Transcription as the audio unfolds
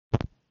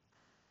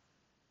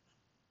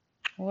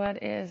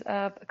What is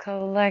up,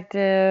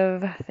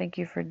 collective? Thank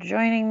you for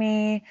joining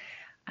me.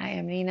 I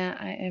am Nina.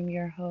 I am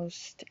your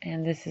host,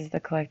 and this is the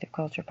Collective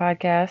Culture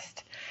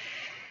Podcast.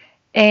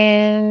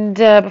 And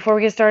before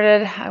we get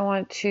started, I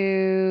want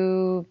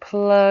to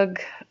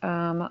plug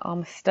all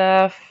my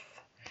stuff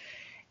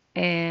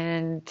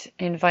and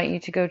invite you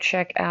to go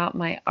check out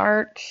my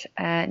art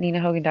at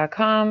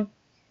ninahogan.com.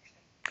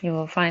 You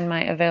will find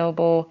my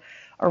available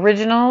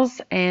originals,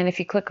 and if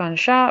you click on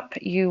shop,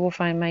 you will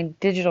find my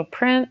digital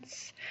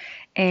prints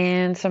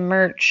and some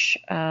merch.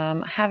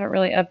 I haven't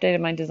really updated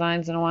my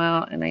designs in a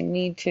while, and I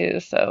need to,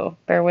 so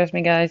bear with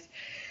me, guys.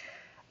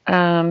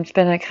 It's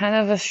been a kind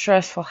of a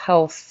stressful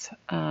health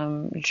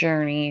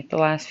journey the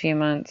last few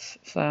months,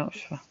 so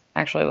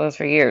actually it was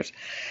for years.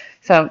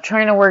 So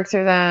trying to work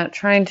through that,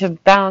 trying to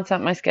balance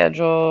out my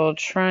schedule,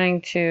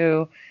 trying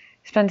to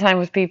spend time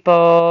with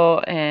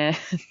people, and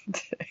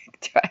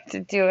try to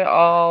do it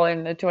all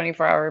in a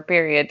 24-hour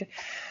period.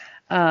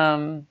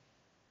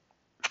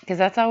 Because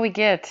that's all we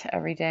get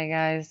every day,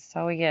 guys. That's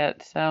all we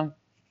get. So,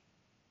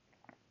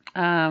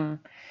 um,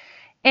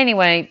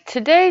 anyway,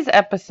 today's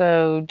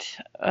episode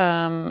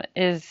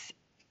is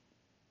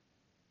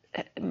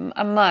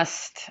a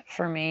must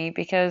for me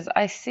because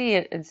I see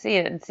it and see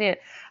it and see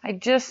it. I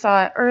just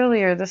saw it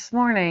earlier this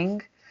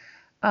morning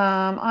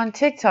on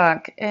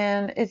TikTok,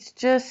 and it's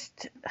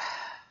just,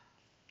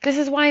 this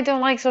is why I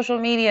don't like social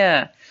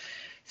media.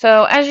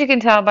 So, as you can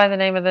tell by the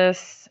name of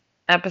this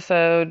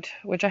episode,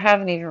 which I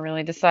haven't even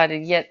really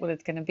decided yet what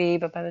it's going to be,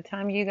 but by the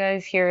time you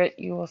guys hear it,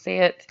 you will see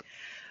it.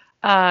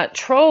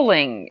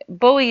 Trolling,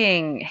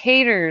 bullying,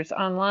 haters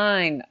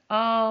online.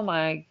 Oh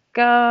my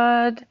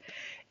God.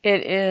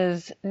 It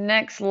is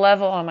next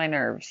level on my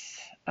nerves.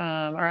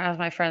 Or as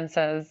my friend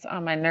says,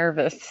 on my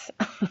nervous.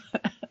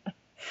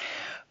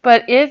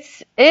 But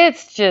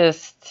it's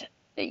just,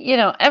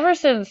 ever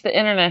since the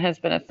internet has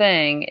been a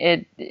thing,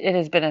 it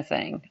has been a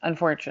thing,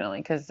 unfortunately,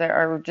 because there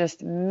are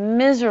just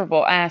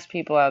miserable ass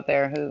people out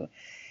there who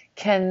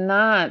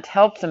cannot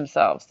help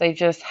themselves. They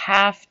just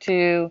have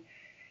to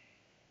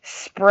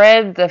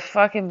spread the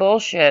fucking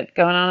bullshit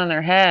going on in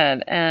their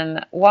head.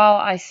 And while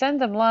I send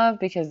them love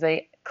because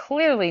they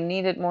clearly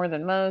need it more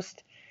than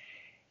most,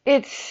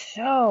 it's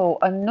so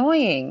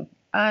annoying.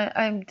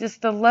 I'm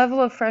just the level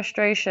of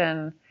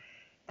frustration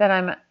that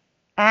I'm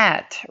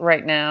at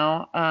right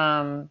now.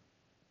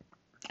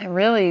 And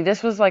really,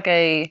 this was like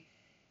I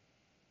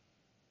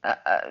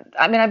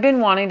mean, I've been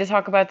wanting to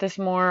talk about this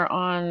more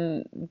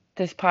on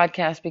this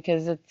podcast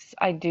because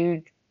I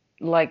do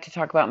like to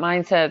talk about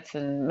mindsets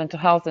and mental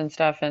health and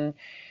stuff. And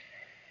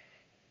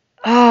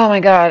oh my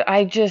God,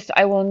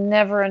 I will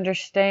never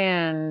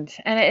understand.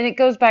 And it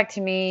goes back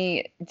to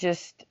me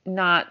just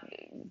not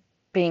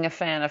being a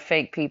fan of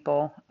fake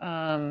people,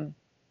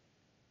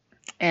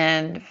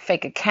 and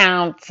fake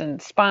accounts and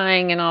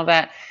spying and all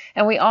that.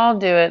 And we all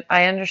do it.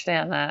 I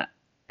understand that.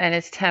 And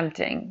it's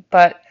tempting.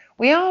 But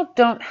we all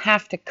don't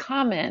have to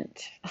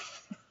comment,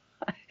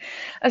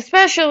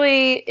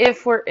 especially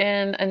if we're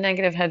in a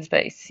negative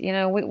headspace.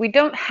 We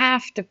don't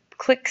have to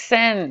click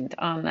send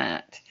on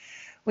that.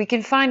 We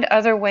can find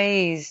other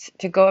ways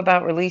to go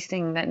about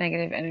releasing that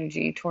negative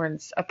energy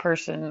towards a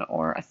person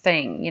or a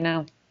thing.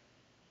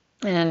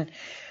 And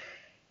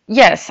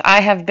yes,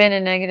 I have been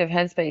in negative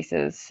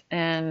headspaces.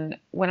 And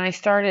when I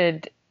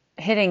started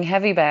hitting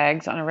heavy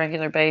bags on a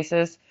regular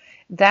basis,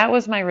 that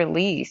was my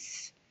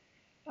release.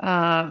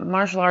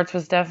 Martial arts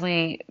was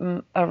definitely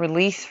a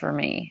release for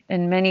me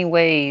in many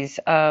ways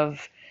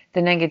of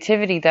the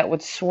negativity that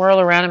would swirl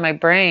around in my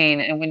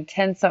brain and would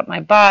tense up my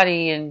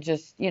body and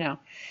just,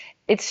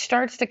 it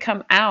starts to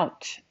come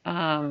out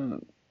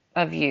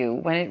of you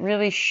when it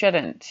really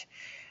shouldn't.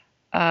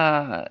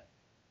 Uh,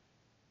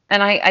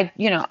 and I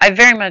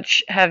very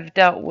much have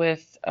dealt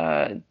with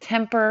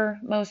temper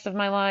most of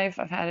my life.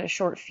 I've had a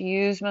short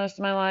fuse most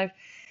of my life.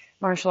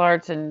 Martial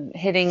arts and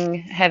hitting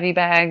heavy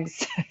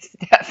bags is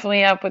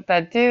definitely up with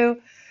that too.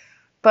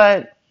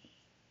 But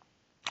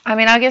I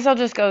mean, I guess I'll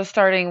just go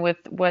starting with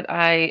what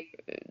I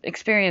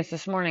experienced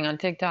this morning on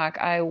TikTok.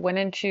 I went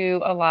into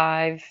a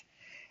live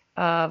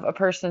of a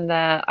person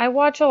that I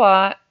watch a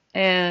lot,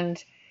 and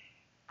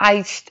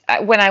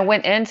when I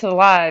went into the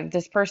live,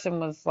 this person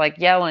was like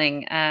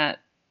yelling at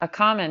a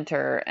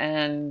commenter,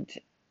 and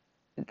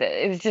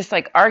it was just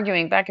like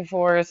arguing back and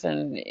forth,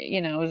 and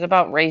it was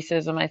about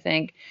racism, I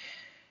think.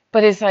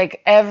 But it's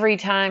like every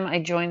time I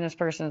join this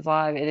person's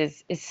live,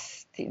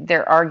 it's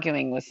they're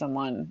arguing with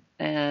someone,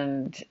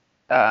 and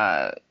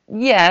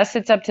yes,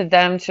 it's up to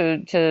them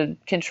to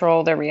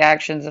control their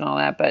reactions and all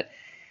that, but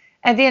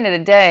at the end of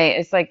the day,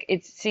 it's like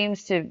it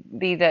seems to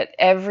be that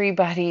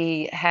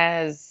everybody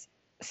has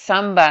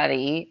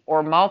somebody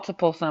or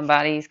multiple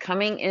somebodies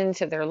coming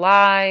into their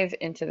live,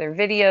 into their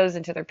videos,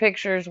 into their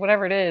pictures,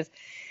 whatever it is,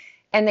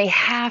 and they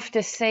have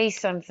to say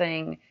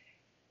something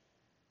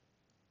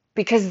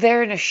because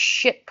they're in a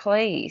shit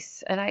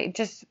place. And I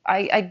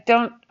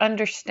don't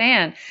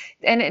understand.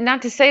 And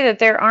not to say that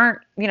there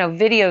aren't,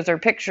 videos or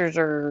pictures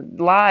or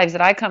lives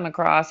that I come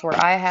across where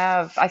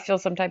I feel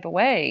some type of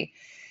way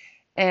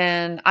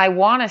and I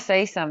want to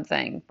say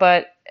something,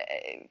 but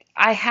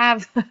I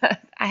have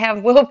I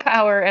have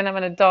willpower and I'm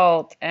an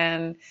adult,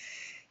 and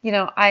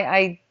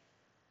I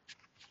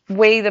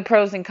weigh the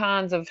pros and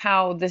cons of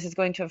how this is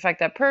going to affect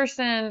that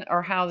person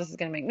or how this is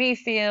going to make me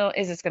feel.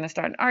 Is this going to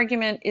start an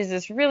argument? Is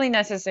this really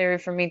necessary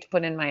for me to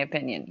put in my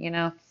opinion?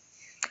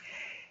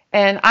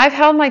 And I've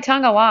held my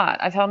tongue a lot.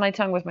 I've held my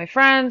tongue with my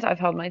friends. I've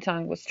held my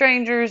tongue with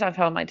strangers. I've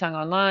held my tongue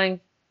online.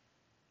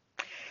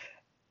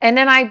 And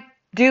then I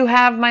do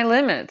have my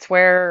limits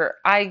where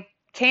I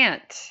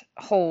can't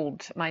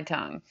hold my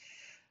tongue.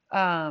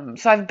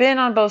 So I've been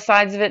on both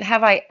sides of it.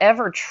 Have I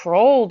ever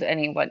trolled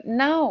anyone?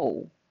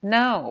 No,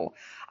 no.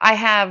 I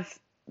have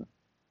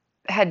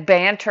had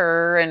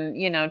banter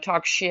and,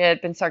 talk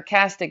shit, been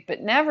sarcastic,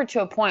 but never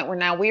to a point where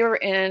now we were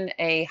in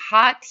a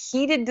hot,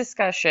 heated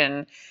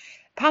discussion,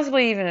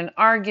 possibly even an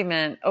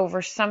argument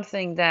over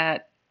something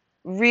that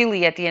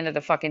really at the end of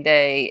the fucking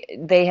day,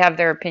 they have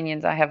their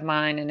opinions, I have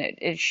mine, and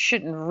it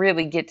shouldn't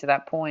really get to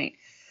that point.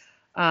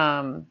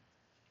 Um,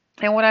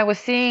 and what I was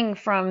seeing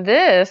from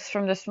this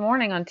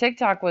morning on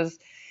TikTok was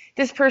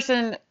this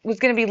person was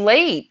going to be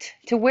late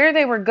to where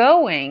they were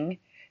going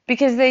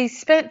because they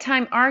spent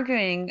time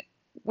arguing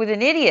with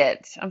an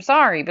idiot. I'm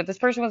sorry, but this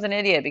person was an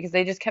idiot because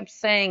they just kept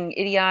saying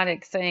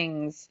idiotic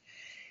things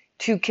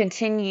to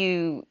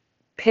continue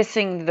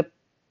pissing the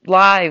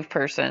live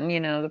person,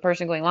 the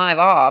person going live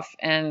off,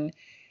 and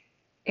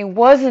it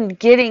wasn't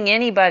getting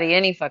anybody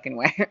any fucking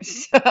where.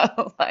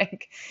 So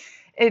like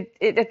it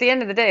at the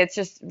end of the day, it's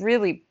just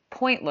really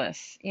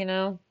pointless. And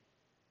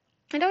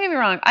don't get me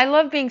wrong, I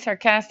love being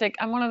sarcastic.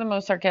 I'm one of the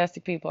most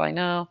sarcastic people I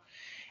know.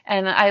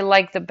 And I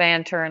like the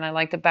banter and I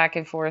like the back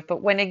and forth.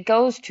 But when it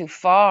goes too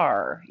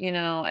far,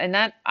 and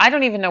that I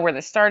don't even know where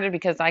this started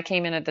because I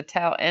came in at the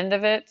tail end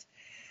of it.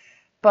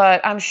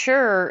 But I'm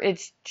sure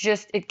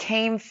it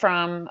came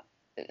from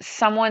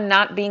someone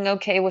not being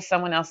okay with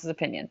someone else's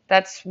opinion.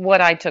 That's what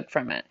I took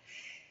from it.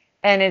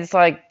 And it's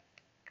like,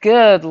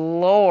 good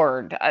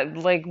Lord,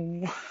 like,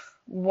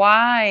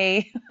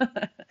 why,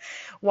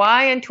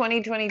 why in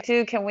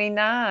 2022 can we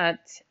not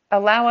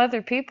allow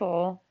other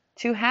people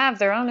to have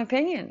their own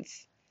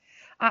opinions?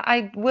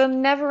 I will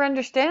never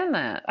understand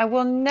that. I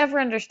will never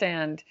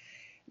understand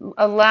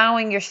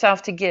allowing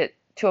yourself to get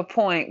to a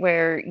point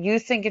where you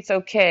think it's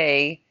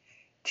okay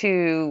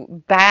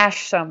to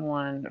bash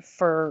someone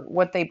for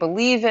what they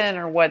believe in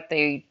or what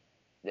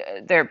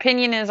their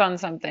opinion is on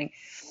something.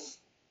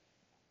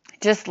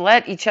 Just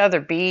let each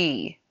other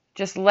be.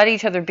 Just let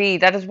each other be.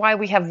 That is why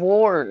we have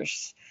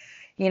wars.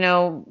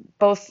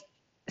 Both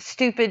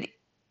stupid,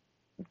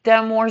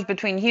 dumb wars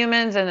between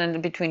humans and then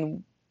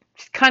between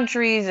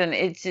countries, and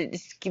it's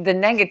the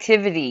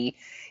negativity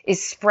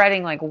is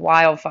spreading like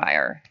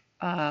wildfire.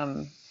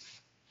 And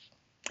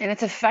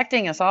it's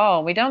affecting us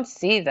all. We don't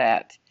see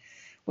that.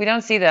 We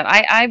don't see that.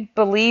 I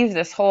believe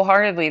this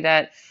wholeheartedly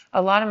that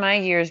a lot of my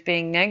years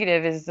being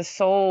negative is the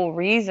sole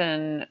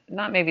reason,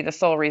 not maybe the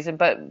sole reason,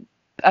 but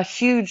a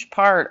huge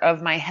part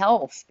of my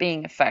health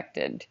being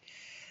affected.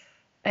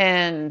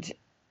 And,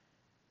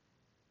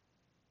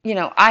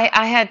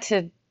 I had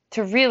to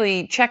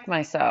really check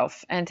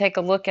myself and take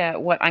a look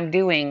at what I'm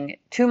doing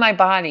to my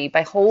body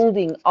by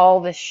holding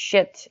all this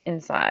shit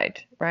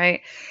inside,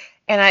 right?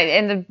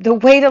 And the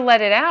way to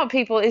let it out,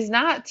 people, is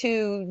not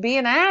to be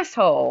an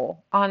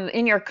asshole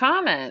in your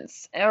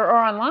comments or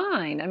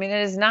online. I mean,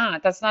 it is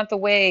not. That's not the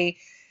way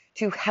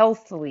to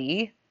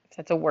healthily, if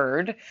that's a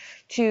word,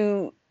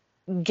 to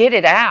get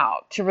it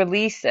out, to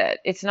release it.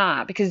 It's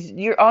not, because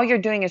all you're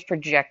doing is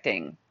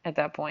projecting at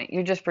that point.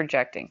 You're just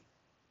projecting.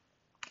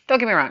 Don't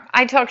get me wrong.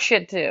 I talk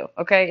shit too,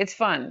 okay? It's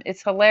fun.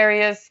 It's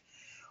hilarious.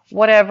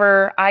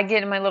 Whatever. I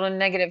get in my little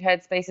negative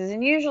headspaces,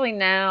 and usually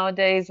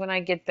nowadays when I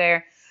get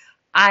there,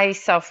 I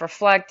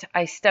self-reflect,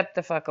 I step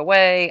the fuck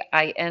away,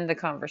 I end the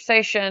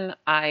conversation,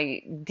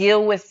 I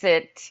deal with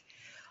it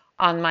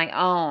on my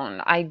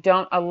own. I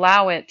don't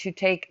allow it to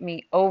take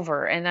me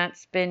over. And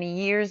that's been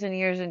years and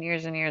years and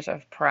years and years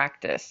of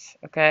practice,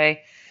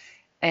 okay?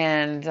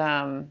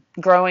 And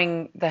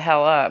growing the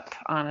hell up,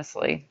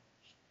 honestly.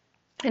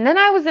 And then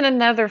I was in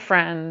another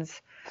friend's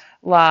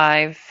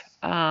live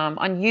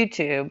on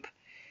YouTube,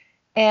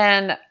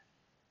 and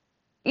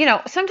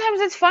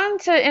sometimes it's fun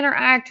to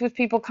interact with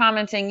people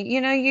commenting.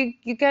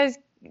 You guys,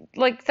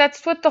 like,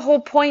 that's what the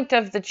whole point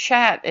of the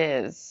chat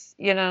is,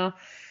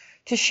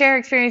 to share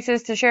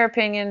experiences, to share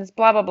opinions,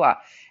 blah, blah, blah.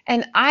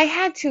 And I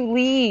had to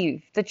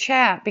leave the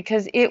chat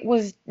because it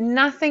was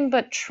nothing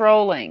but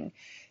trolling,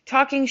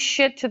 talking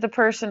shit to the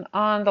person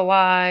on the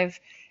live,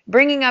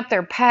 bringing up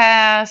their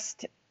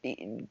past,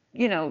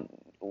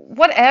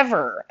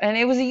 whatever. And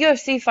it was a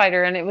UFC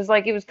fighter, and it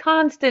was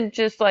constant,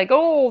 just like,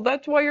 oh,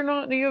 that's why you're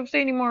not in the UFC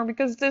anymore,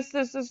 because this.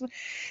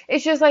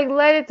 It's just like,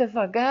 let it the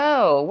fuck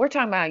go. We're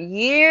talking about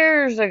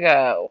years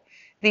ago,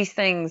 these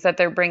things that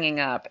they're bringing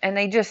up, and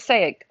they just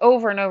say it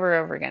over and over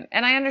and over again.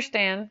 And I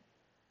understand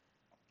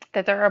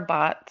that there are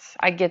bots.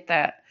 I get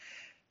that.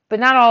 But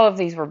not all of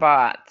these were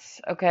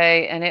bots,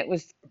 okay? And it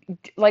was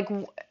like,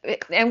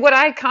 and what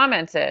I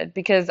commented,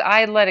 because I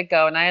had let it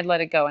go, and I had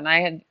let it go, and I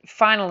had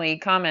finally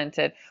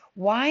commented,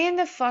 why in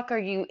the fuck are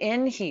you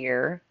in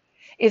here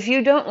If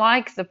you don't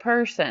like the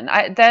person,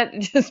 that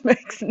just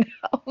makes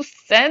no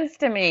sense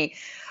to me.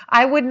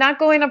 I would not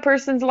go in a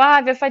person's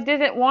live if I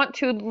didn't want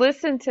to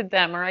listen to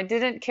them or I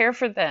didn't care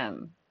for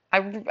them.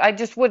 I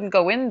just wouldn't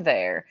go in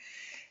there.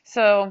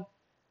 So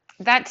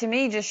that to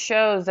me just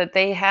shows that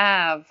they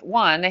have,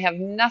 one, they have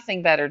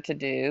nothing better to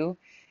do,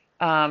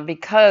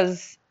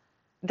 because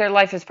their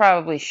life is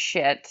probably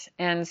shit.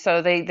 And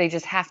so they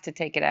just have to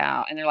take it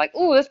out. And they're like,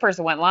 ooh, this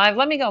person went live.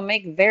 Let me go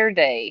make their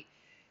day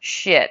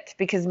shit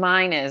because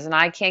mine is. And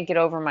I can't get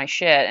over my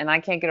shit. And I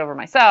can't get over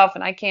myself.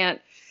 And I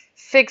can't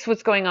fix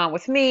what's going on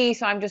with me.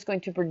 So I'm just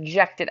going to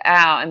project it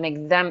out and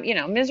make them,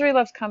 misery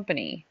loves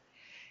company.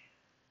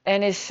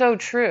 And is so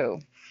true.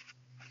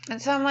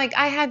 And so I'm like,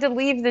 I had to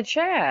leave the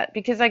chat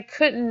because I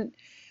couldn't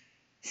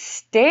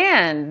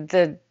stand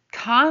the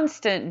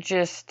constant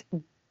just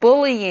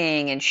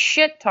bullying and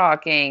shit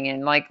talking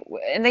and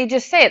and they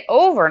just say it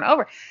over and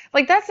over.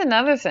 Like that's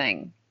another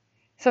thing.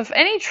 So if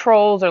any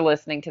trolls are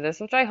listening to this,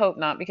 which I hope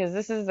not, because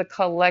this is the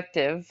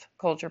collective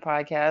culture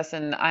podcast,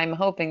 and I'm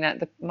hoping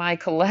that my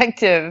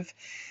collective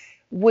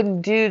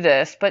wouldn't do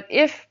this. But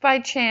if by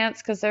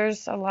chance, because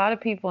there's a lot of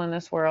people in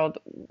this world,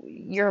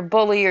 you're a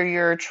bully or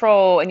you're a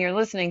troll and you're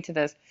listening to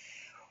this,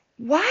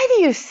 why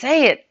do you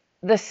say it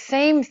the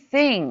same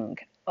thing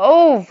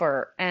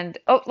over and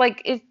oh,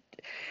 like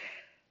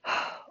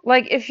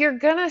if you're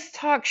gonna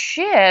talk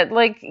shit,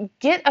 like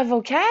get a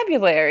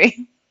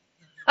vocabulary.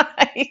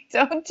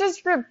 Don't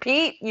just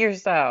repeat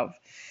yourself.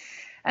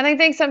 And I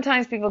think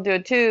sometimes people do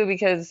it too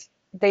because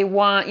they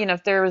want,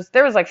 if there was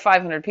like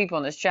 500 people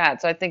in this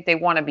chat, so I think they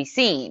want to be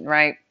seen,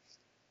 right?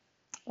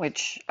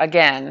 Which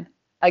again,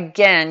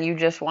 you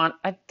just want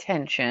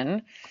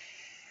attention.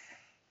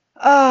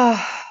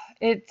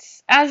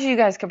 It's as you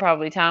guys could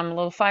probably tell, I'm a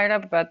little fired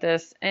up about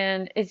this,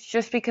 and it's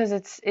just because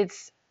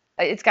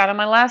it's got on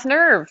my last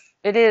nerve.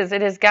 It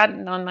has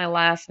gotten on my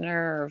last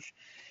nerve,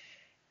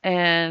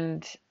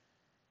 and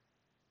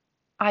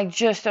I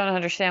just don't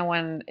understand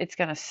when it's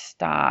gonna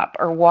stop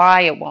or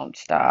why it won't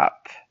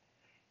stop.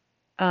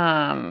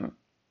 Um,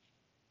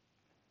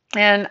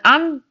 and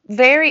I'm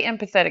very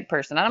empathetic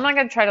person. I'm not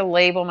gonna try to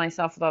label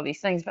myself with all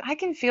these things, but I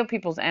can feel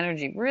people's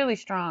energy really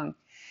strong,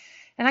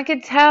 and I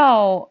could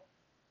tell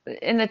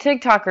in the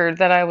TikToker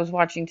that I was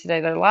watching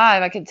today, they're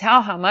live, I could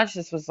tell how much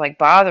this was like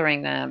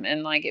bothering them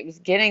and like it was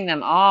getting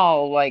them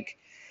all like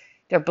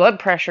their blood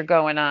pressure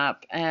going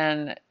up.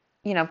 And,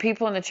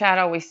 people in the chat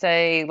always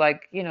say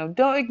like,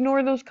 don't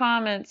ignore those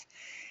comments.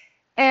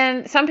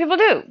 And some people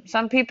do.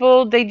 Some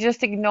people, they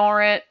just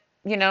ignore it.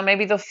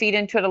 Maybe they'll feed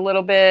into it a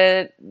little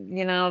bit,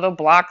 they'll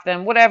block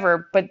them,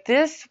 whatever. But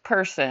this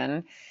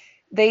person,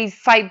 they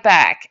fight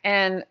back.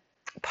 And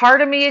part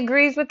of me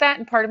agrees with that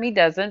and part of me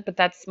doesn't, but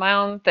that's my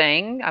own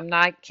thing.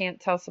 Can't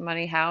tell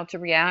somebody how to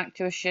react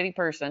to a shitty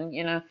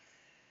person.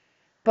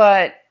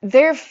 But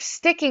they're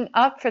sticking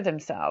up for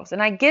themselves.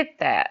 And I get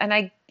that. And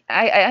I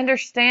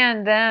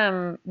understand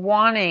them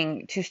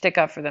wanting to stick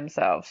up for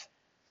themselves.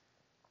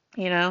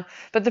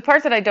 But the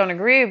part that I don't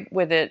agree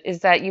with it is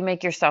that you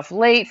make yourself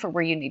late for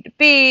where you need to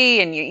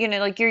be, and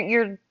like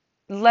you're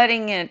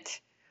letting it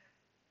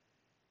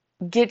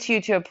get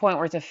you to a point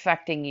where it's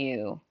affecting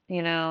you,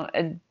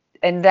 and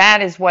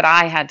that is what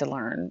I had to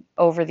learn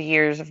over the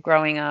years of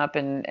growing up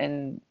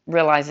and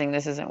realizing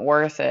this isn't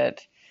worth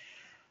it.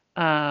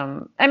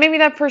 And maybe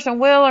that person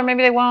will, or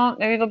maybe they won't.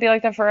 Maybe it'll be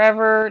like that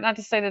forever. Not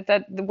to say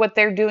that what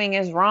they're doing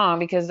is wrong,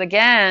 because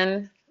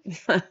again,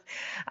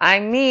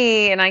 I'm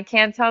me, and I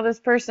can't tell this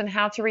person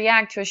how to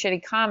react to a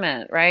shitty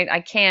comment, right?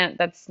 I can't.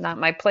 That's not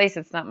my place.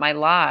 It's not my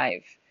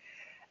live.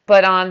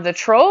 But on the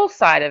troll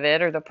side of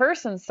it, or the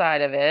person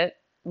side of it,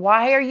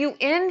 why are you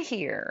in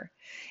here?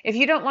 If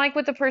you don't like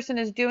what the person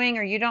is doing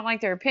or you don't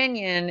like their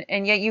opinion,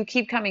 and yet you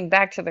keep coming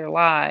back to their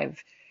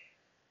live,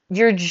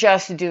 you're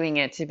just doing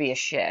it to be a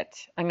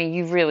shit. I mean,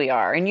 you really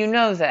are. And you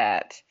know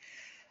that.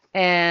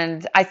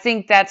 And I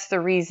think that's the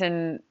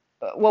reason,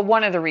 well,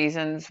 one of the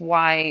reasons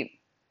why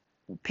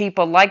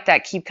people like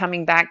that keep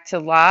coming back to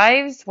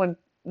lives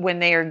when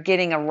they are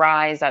getting a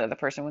rise out of the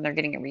person, when they're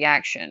getting a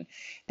reaction,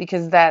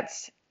 because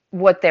that's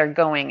what they're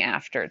going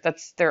after.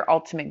 That's their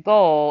ultimate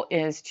goal,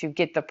 is to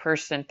get the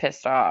person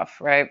pissed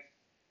off, right?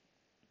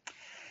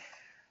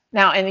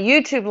 Now, in the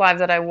YouTube live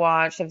that I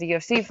watched of the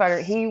UFC fighter,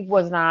 he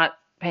was not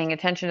paying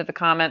attention to the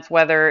comments,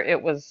 whether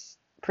it was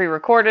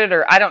pre-recorded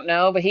or I don't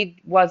know, but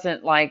he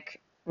wasn't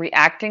like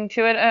reacting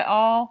to it at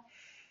all.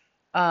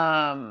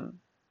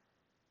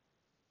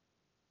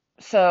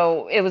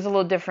 So it was a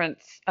little different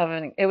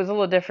it was a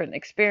little different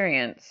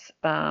experience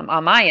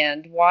on my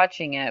end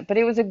watching it, but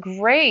it was a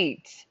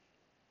great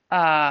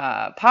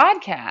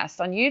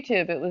podcast on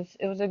YouTube.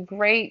 It was a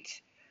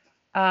great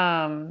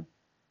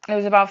it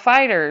was about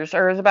fighters,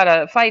 or it was about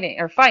a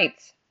fighting or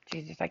fights.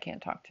 Jesus, I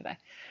can't talk today.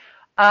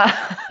 Uh,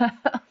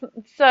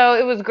 so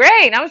it was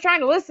great. I was trying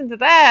to listen to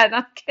that, and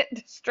I'm getting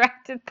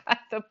distracted by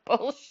the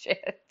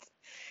bullshit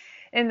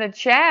in the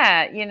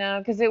chat,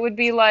 because it would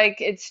be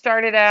like it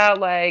started out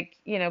like,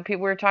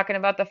 people were talking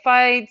about the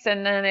fights,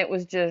 and then it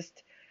was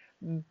just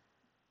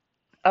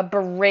a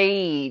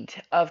parade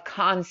of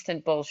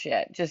constant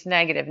bullshit, just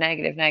negative,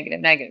 negative,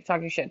 negative, negative,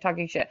 talking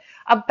shit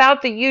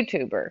about the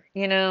YouTuber,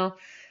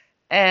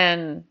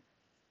 and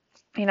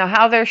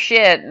how they're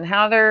shit and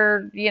how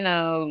they're,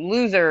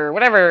 loser,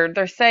 whatever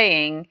they're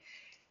saying.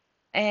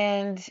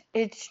 And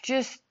it's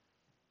just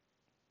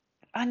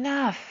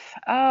enough.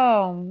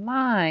 Oh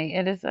my,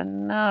 it is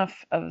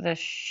enough of this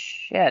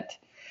shit.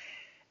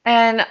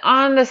 And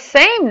on the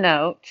same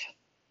note,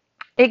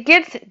 it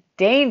gets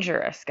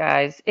dangerous,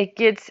 guys. It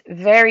gets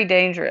very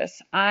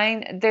dangerous.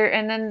 And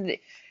then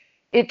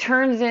it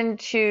turns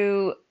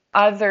into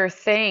other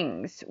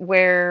things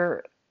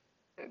where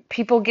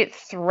people get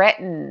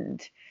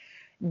threatened,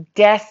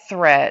 death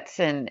threats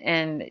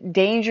and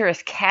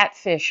dangerous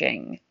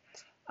catfishing.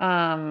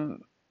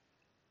 Um,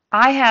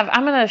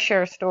 I'm going to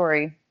share a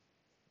story.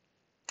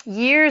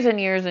 Years and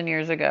years and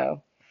years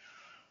ago,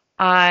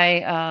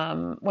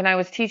 when I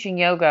was teaching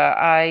yoga,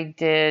 I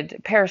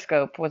did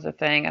Periscope was a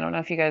thing. I don't know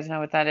if you guys know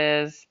what that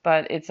is,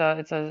 but it's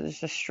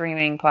a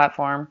streaming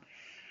platform.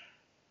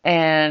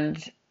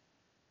 And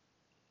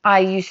I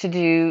used to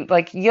do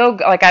like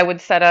yoga, like I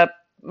would set up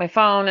my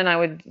phone and I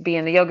would be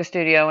in the yoga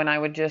studio and I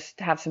would just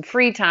have some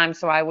free time.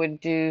 So I would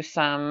do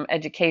some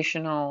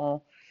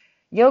educational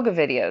yoga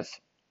videos.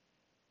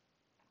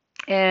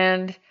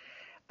 And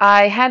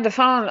I had the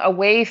phone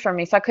away from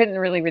me, so I couldn't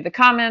really read the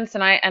comments.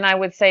 And I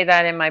would say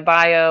that in my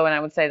bio, and I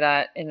would say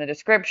that in the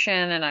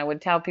description, and I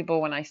would tell people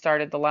when I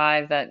started the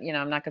live that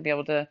I'm not going to be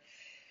able to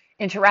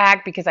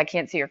interact because I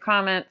can't see your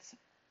comments.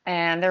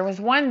 And there was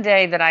one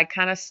day that I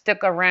kind of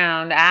stuck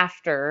around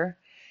after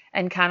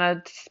and kind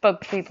of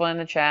spoke to people in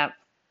the chat,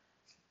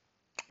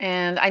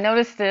 and I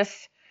noticed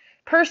this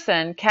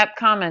person kept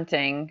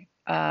commenting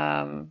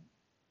over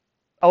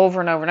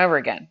and over and over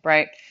again,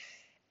 right?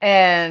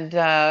 And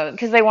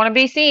because they want to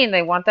be seen,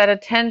 they want that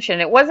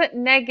attention. It wasn't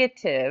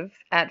negative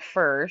at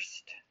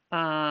first.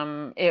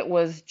 It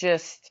was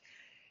just,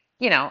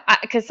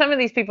 because some of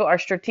these people are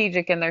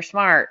strategic and they're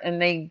smart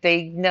and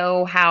they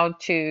know how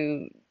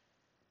to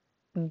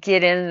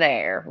get in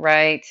there,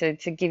 right? To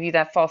give you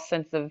that false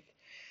sense of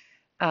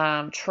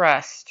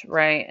trust,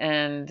 right?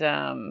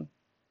 And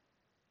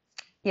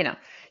you know,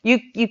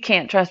 you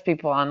can't trust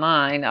people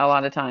online a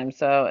lot of times,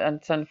 so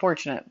it's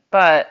unfortunate.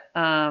 But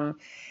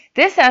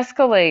this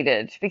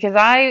escalated because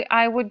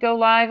I would go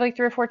live like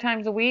 3 or 4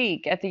 times a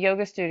week at the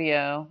yoga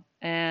studio,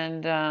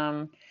 and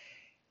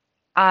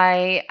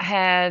I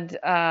had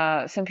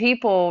some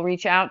people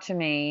reach out to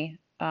me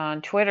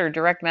on Twitter,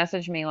 direct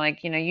message me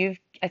like,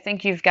 I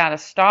think you've got a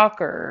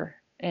stalker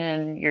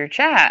in your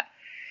chat,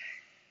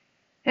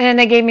 and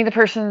they gave me the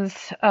person's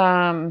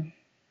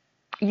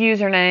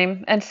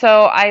username. And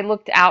so I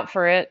looked out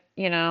for it.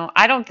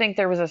 I don't think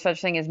there was a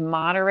such thing as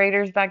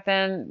moderators back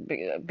then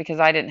because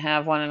I didn't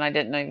have one and I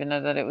didn't even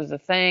know that it was a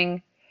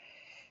thing.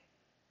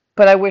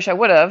 But I wish I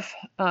would have.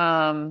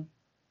 And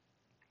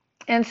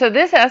so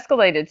this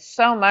escalated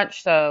so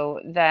much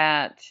so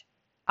that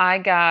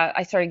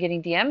I started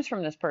getting DMs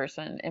from this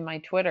person in my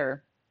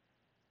Twitter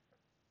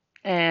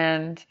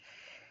and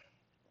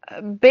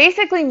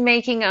basically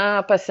making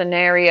up a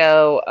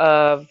scenario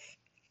of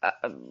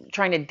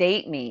trying to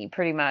date me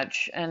pretty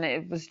much. And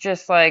it was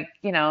just like,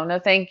 no,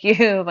 thank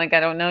you. Like, I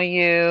don't know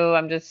you.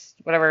 I'm just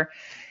whatever.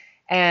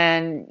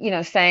 And,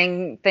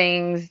 saying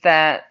things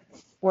that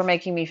were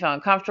making me feel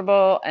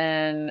uncomfortable.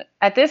 And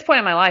at this point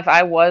in my life,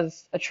 I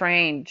was a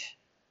trained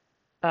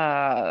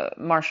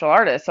martial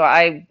artist. So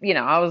I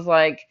was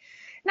like,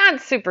 not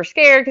super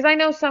scared because I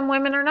know some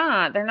women are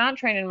not. They're not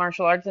trained in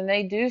martial arts and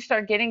they do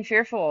start getting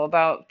fearful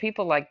about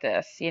people like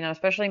this,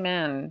 especially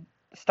men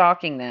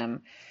stalking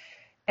them.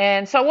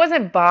 And so it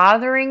wasn't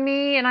bothering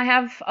me. And I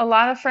have a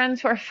lot of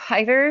friends who are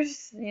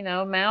fighters,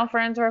 male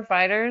friends who are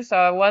fighters. So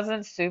I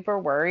wasn't super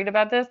worried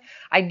about this.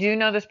 I do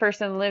know this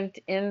person lived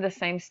in the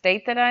same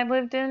state that I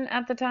lived in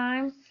at the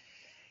time,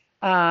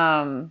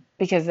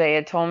 because they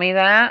had told me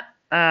that.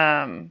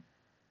 And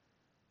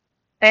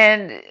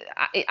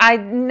I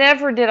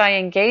never did I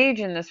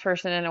engage in this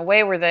person in a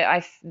way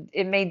where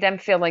it made them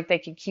feel like they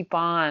could keep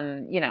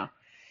on,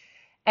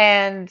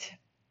 And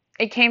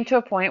it came to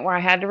a point where I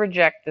had to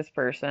reject this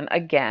person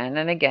again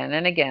and again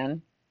and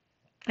again.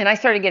 And I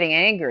started getting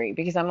angry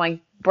because I'm like,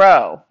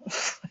 bro,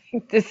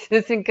 this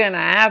isn't going to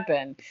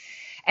happen.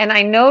 And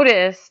I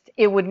noticed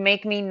it would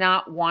make me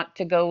not want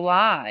to go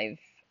live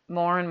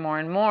more and more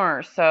and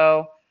more.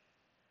 So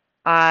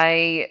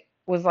I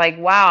was like,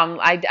 wow,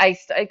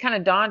 it kind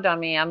of dawned on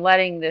me. I'm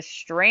letting this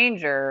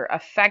stranger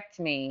affect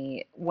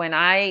me when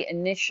I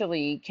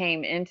initially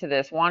came into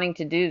this, wanting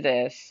to do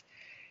this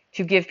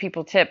to give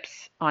people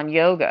tips on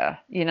yoga.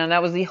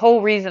 That was the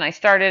whole reason I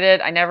started it.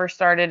 I never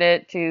started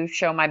it to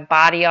show my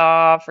body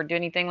off or do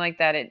anything like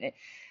that.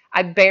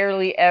 I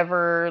barely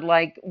ever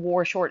like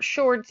wore short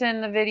shorts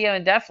in the video,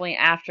 and definitely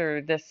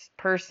after this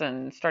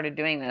person started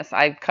doing this,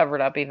 I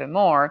covered up even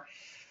more.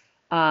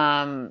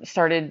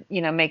 Started,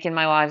 making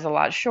my lives a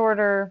lot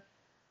shorter.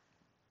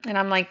 And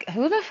I'm like,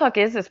 who the fuck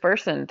is this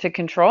person to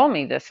control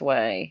me this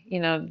way?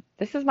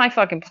 This is my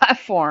fucking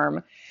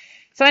platform.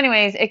 So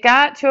anyways, it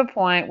got to a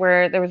point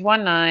where there was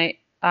one night,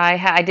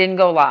 I didn't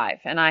go live,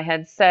 and I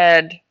had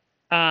said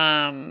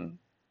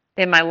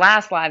in my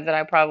last live that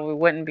I probably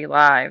wouldn't be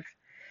live.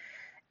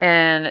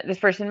 And this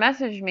person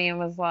messaged me and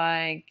was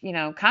like,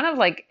 kind of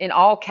like in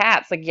all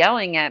caps, like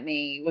yelling at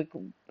me, like,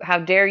 how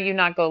dare you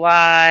not go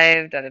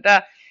live, da da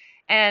da.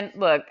 And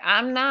look,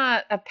 I'm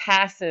not a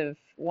passive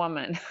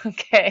woman,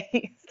 okay?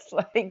 It's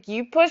like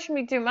you push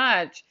me too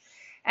much,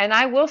 and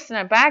I will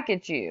snap back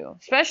at you,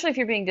 especially if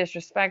you're being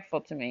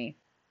disrespectful to me.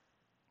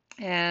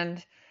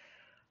 And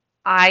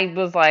I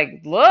was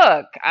like,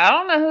 look, I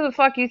don't know who the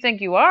fuck you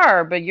think you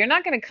are, but you're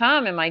not gonna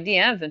come in my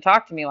DMs and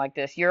talk to me like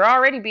this. You're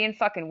already being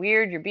fucking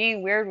weird. You're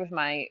being weird with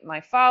my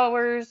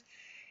followers.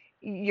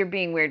 You're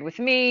being weird with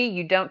me.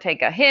 You don't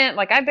take a hint.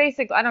 Like I don't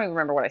even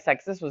remember what I said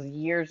because this was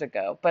years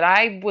ago. But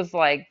I was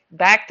like,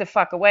 back the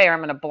fuck away, or I'm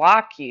gonna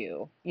block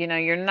you.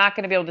 You're not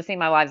gonna be able to see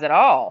my lives at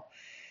all.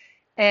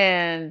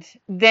 And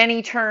then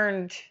he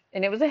turned,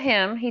 and it was a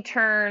him. He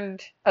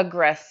turned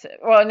aggressive.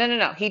 Well, no, no,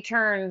 no. He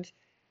turned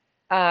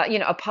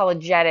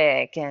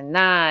apologetic and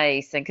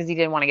nice, and because he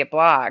didn't want to get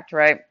blocked,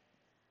 right?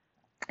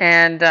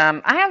 And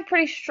I have a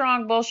pretty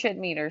strong bullshit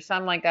meter, so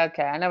I'm like,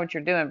 okay, I know what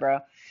you're doing, bro.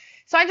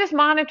 So I just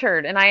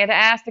monitored, and I had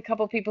asked a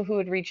couple people who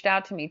had reached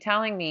out to me,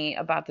 telling me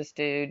about this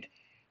dude,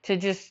 to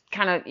just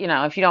kind of,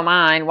 if you don't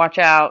mind, watch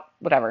out,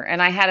 whatever.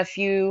 And I had a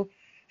few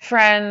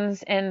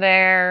friends in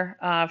there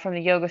from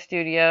the yoga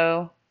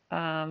studio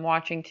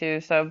watching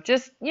too, so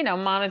just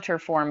monitor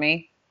for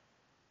me.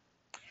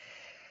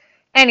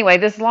 Anyway,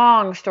 this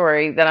long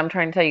story that I'm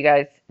trying to tell you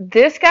guys,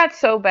 this got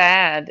so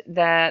bad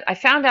that I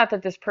found out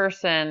that this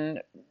person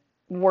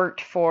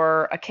worked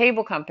for a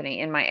cable company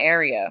in my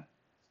area.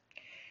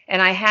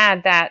 And I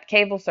had that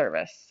cable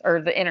service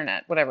or the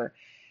internet, whatever.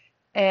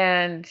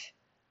 And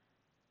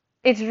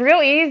it's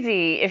real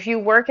easy if you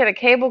work at a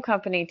cable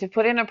company to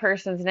put in a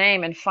person's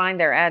name and find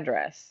their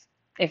address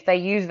if they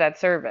use that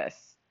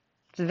service.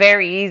 It's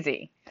very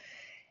easy.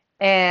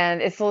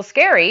 And it's a little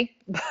scary,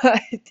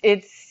 but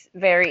it's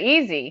very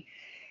easy.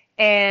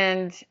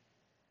 And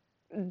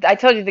I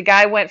told you the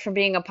guy went from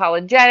being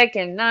apologetic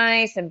and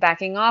nice and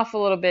backing off a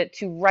little bit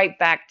to right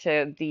back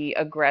to the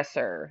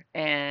aggressor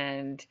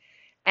and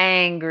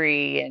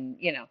angry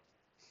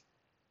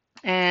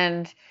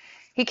and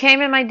he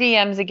came in my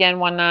DMs again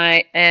one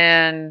night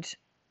and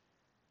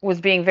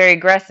was being very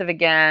aggressive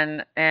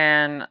again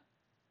and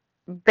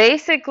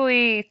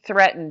basically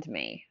threatened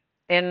me.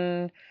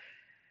 And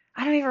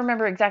I don't even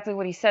remember exactly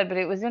what he said, but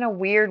it was in a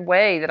weird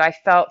way that I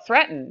felt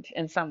threatened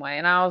in some way.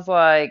 And I was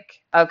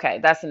like, okay,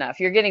 that's enough.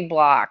 You're getting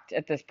blocked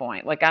at this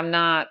point. Like, I'm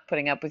not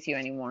putting up with you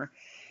anymore.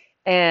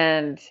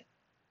 And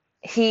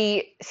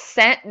he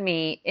sent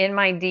me in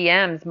my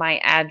DMs my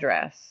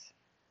address.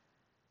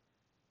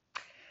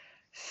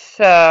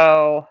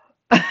 So,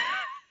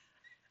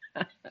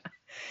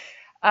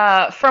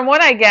 from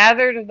what I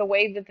gathered of the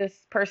way that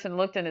this person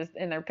looked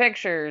in their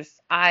pictures,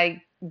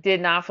 I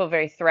did not feel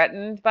very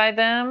threatened by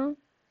them.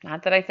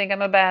 Not that I think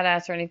I'm a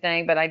badass or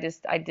anything, but I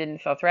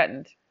didn't feel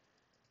threatened.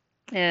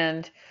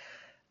 And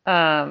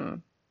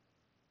um,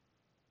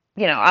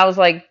 I was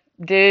like,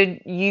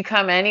 dude, you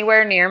come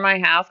anywhere near my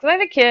house, because I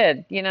had a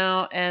kid,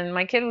 and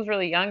my kid was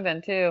really young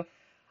then too.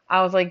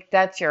 I was like,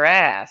 that's your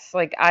ass.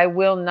 Like,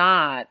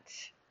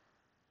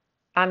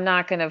 I'm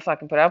not gonna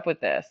fucking put up with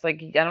this.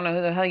 Like, I don't know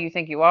who the hell you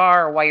think you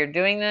are or why you're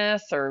doing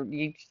this, or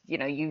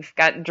you've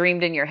got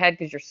dreamed in your head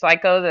because you're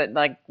psycho that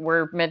like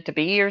we're meant to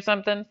be or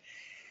something.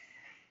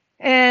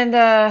 And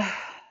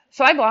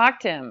so I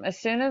blocked him as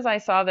soon as I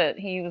saw that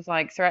he was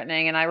like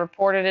threatening, and I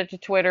reported it to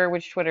Twitter,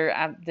 which Twitter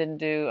app didn't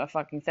do a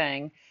fucking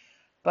thing,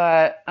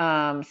 but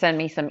send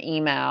me some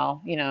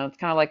email. It's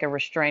kind of like a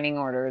restraining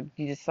order.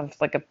 You just some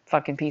like a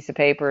fucking piece of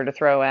paper to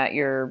throw at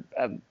your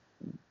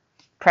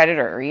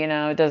predator.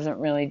 It doesn't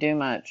really do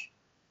much.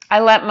 I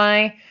let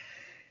my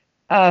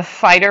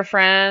fighter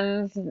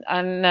friends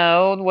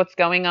know what's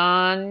going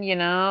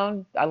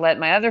on. I let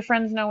my other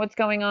friends know what's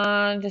going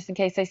on, just in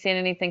case they seen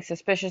anything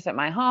suspicious at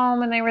my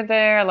home and they were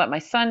there. I let my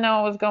son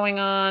know what was going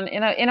on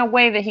in a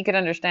way that he could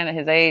understand at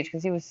his age,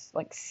 because he was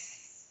like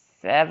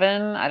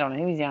 7. I don't know.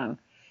 He was young.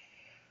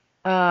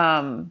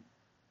 Um,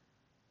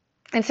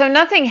 and so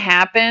nothing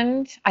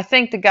happened. I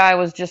think the guy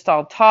was just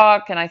all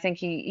talk, and I think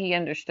he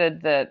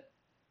understood that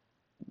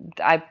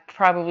I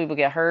probably would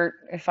get hurt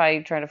if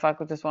I try to fuck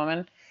with this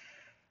woman.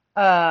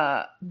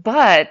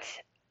 But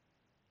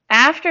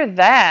after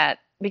that,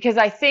 because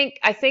I think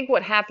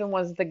what happened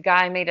was the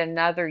guy made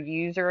another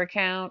user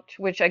account,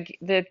 which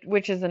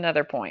is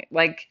another point.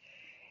 Like,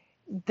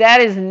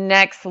 that is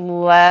next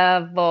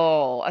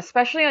level,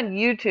 especially on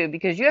YouTube,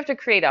 because you have to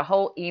create a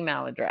whole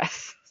email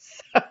address.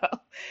 So,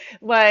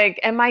 like,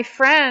 and my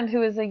friend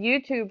who is a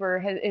YouTuber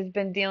has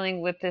been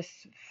dealing with this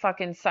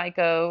fucking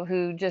psycho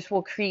who just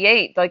will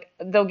create, like,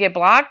 they'll get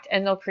blocked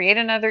and they'll create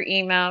another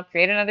email,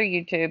 create another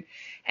YouTube,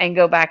 and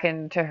go back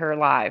into her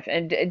live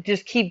and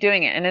just keep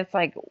doing it. And it's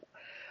like,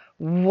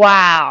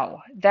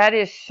 wow, that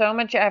is so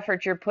much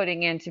effort you're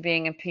putting into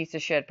being a piece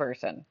of shit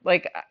person.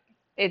 Like,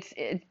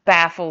 it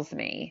baffles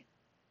me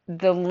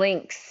the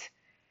links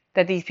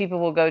that these people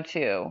will go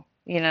to,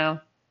 you know?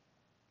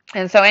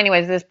 And so,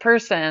 anyways, this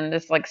person,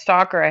 this like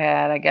stalker I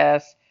had, I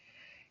guess,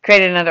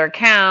 created another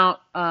account.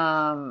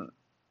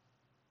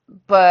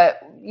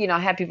 But I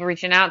had people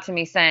reaching out to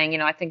me saying,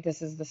 I think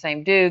this is the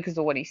same dude because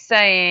of what he's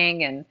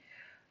saying.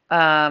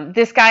 And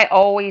this guy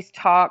always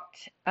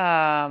talked.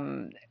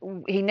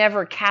 He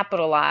never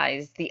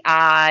capitalized the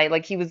I.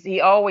 Like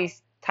he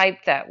always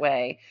typed that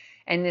way.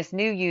 And this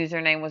new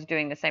username was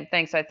doing the same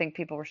thing. So I think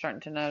people were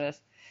starting to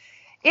notice.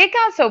 It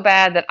got so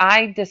bad that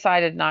I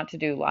decided not to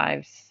do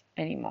lives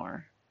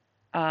anymore.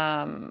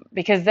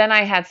 Because then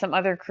I had some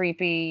other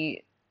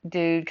creepy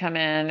dude come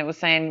in. It was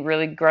saying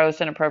really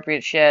gross,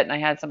 inappropriate shit, and I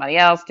had somebody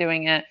else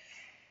doing it.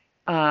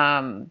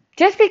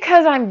 Just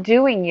because I'm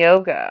doing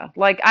yoga,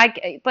 like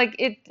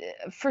it,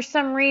 for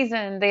some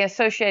reason they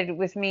associated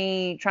with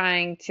me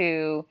trying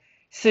to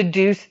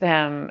seduce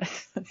them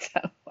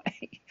some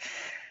way,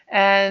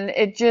 and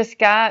it just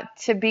got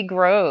to be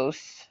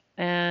gross,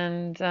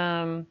 and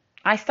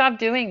I stopped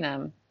doing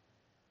them.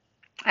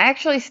 I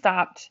actually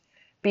stopped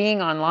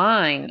being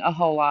online a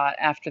whole lot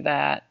after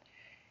that,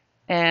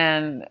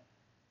 and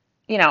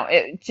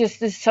it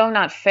just is so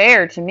not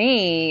fair to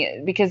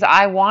me because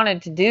I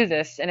wanted to do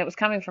this and it was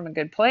coming from a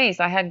good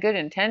place. I had good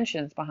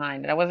intentions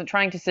behind it. I wasn't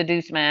trying to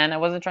seduce men. I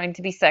wasn't trying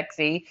to be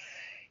sexy.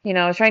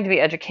 I was trying to be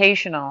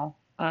educational.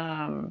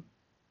 And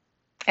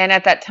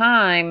at that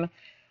time,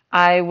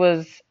 I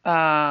was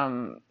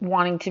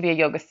wanting to be a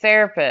yoga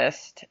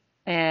therapist.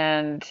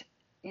 And,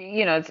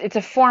 it's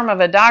a form of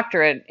a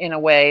doctorate in a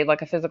way,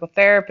 like a physical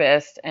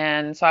therapist.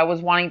 And so I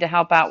was wanting to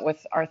help out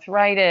with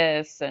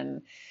arthritis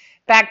and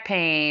back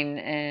pain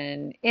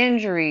and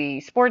injury,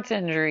 sports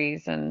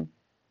injuries, and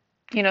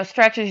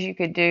stretches you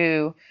could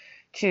do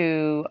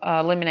to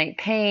eliminate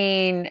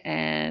pain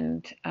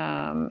and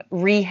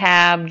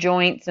rehab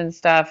joints and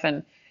stuff.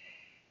 And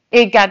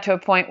it got to a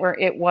point where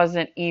it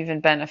wasn't even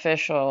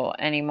beneficial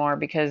anymore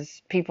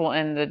because people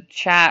in the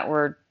chat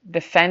were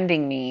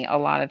defending me a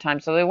lot of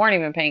times, so they weren't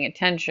even paying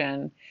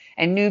attention.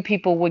 And new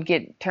people would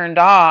get turned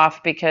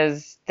off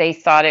because they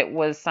thought it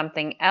was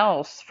something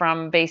else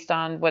from based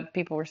on what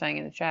people were saying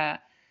in the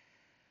chat.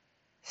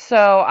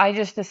 So I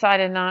just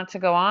decided not to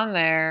go on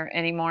there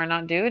anymore,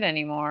 not do it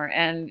anymore.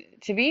 And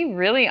to be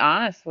really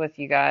honest with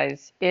you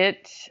guys,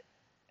 it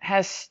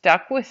has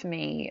stuck with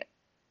me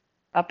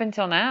up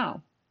until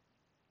now.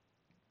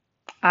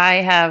 I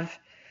have,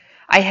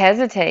 I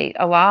hesitate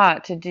a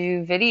lot to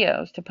do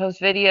videos, to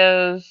post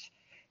videos,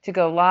 to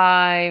go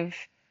live,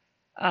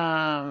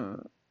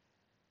 um,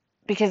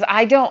 because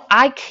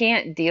I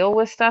can't deal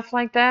with stuff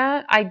like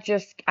that. I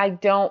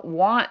don't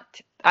want,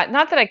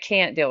 not that I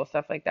can't deal with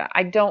stuff like that.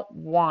 I don't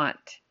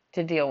want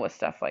to deal with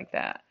stuff like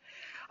that.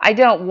 I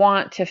don't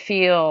want to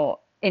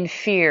feel in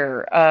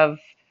fear of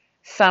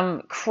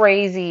some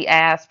crazy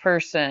ass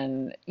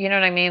person. You know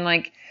what I mean?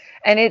 Like,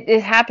 and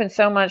it happens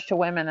so much to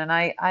women, and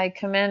I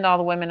commend all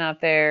the women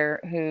out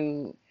there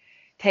who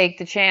take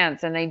the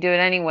chance and they do it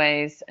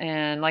anyways.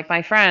 And like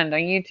my friend on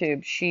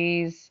YouTube,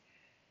 she's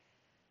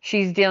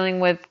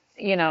dealing with,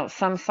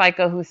 some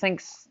psycho who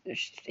thinks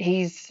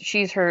she's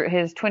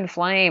his twin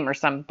flame or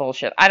some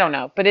bullshit. I don't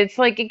know, but it's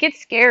like it gets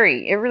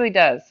scary. It really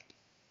does.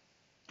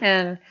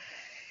 And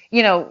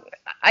you know,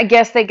 I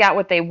guess they got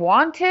what they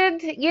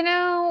wanted,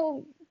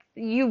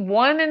 you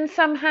won and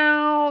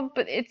somehow,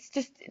 but it's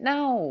just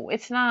no,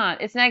 it's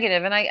not. It's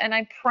negative. And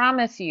I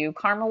promise you,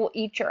 karma will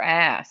eat your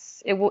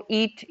ass. It will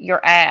eat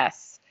your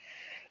ass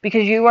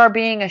because you are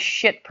being a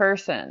shit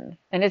person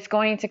and it's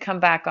going to come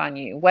back on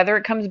you. Whether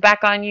it comes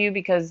back on you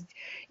because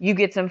you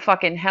get some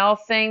fucking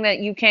health thing that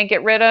you can't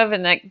get rid of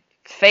and that's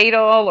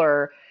fatal,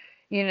 or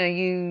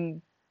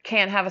you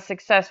can't have a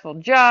successful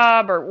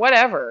job or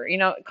whatever.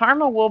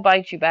 Karma will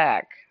bite you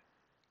back.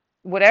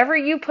 Whatever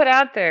you put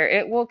out there,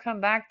 it will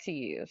come back to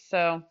you.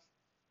 So,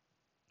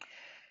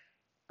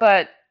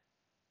 but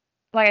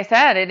like I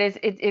said,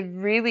 it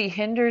really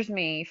hinders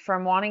me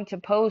from wanting to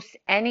post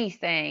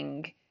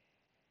anything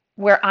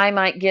where I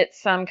might get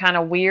some kind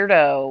of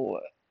weirdo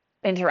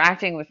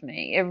interacting with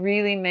me. It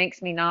really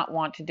makes me not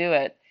want to do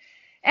it.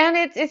 And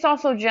it's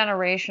also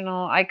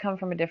generational. I come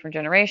from a different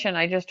generation.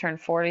 I just turned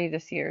 40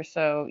 this year.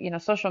 So,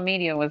 social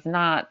media was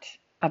not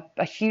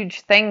a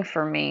huge thing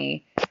for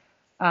me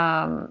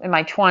in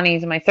my 20s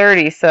and my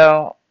 30s.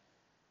 So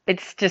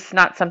it's just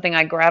not something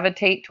I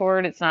gravitate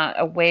toward. It's not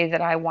a way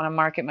that I want to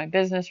market my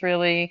business,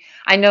 really.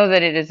 I know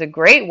that it is a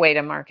great way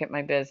to market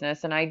my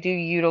business, and I do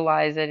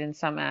utilize it in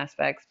some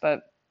aspects.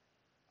 But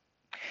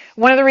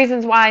one of the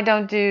reasons why I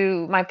don't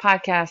do my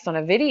podcast on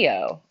a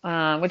video,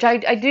 which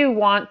I do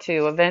want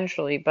to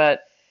eventually,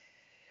 but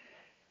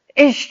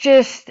it's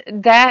just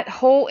that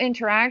whole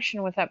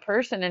interaction with that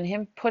person and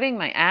him putting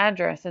my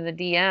address in the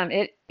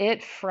DM,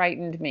 it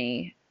frightened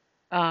me.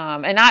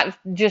 And not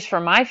just for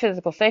my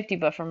physical safety,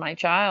 but for my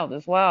child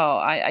as well.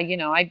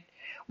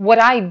 What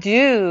I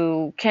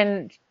do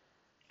can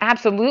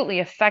absolutely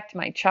affect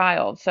my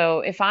child. So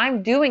if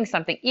I'm doing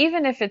something,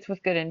 even if it's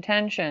with good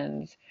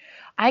intentions,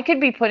 I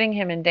could be putting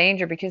him in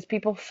danger because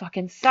people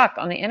fucking suck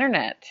on the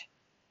internet.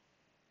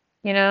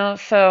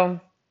 So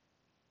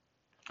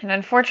And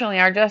unfortunately,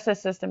 our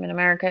justice system in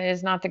America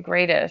is not the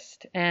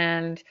greatest.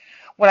 And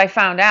what I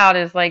found out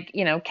is like,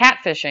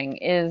 catfishing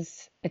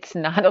it's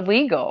not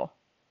illegal.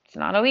 It's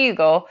not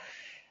illegal.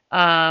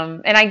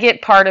 And I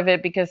get part of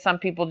it because some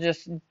people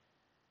just,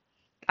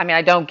 I mean,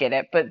 I don't get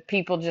it, but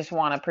people just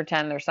want to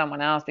pretend they're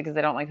someone else because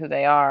they don't like who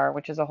they are,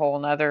 which is a whole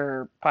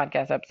nother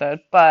podcast episode.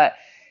 But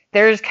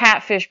there's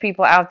catfish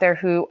people out there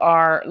who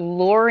are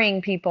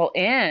luring people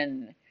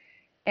in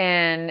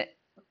and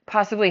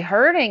possibly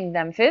hurting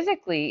them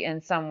physically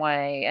in some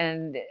way.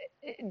 And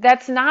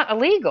that's not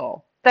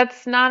illegal.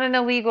 That's not an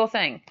illegal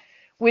thing,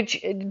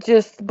 which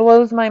just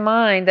blows my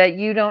mind that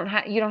you don't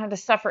have to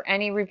suffer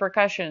any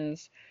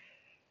repercussions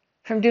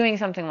from doing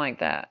something like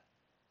that.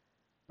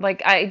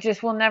 Like I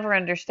just will never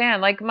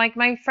understand. Like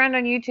my friend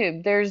on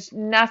YouTube, there's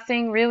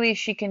nothing really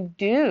she can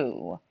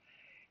do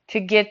to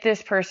get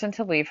this person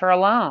to leave her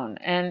alone.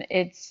 And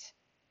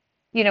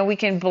we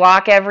can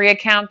block every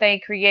account they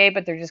create,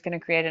 but they're just going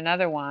to create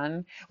another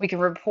one. We can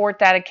report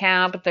that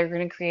account, but they're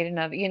going to create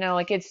another.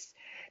 Like it's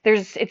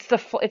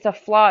a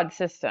flawed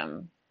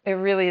system. It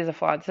really is a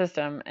flawed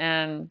system,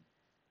 and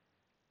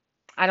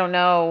I don't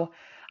know.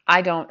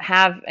 I don't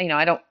have,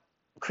 I don't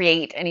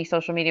create any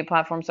social media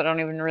platforms, so I don't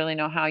even really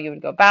know how you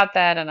would go about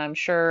that. And I'm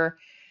sure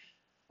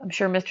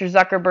Mr.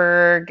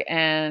 Zuckerberg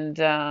and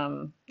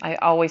I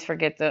always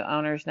forget the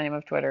owner's name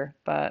of Twitter,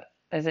 but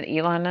is it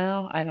Elon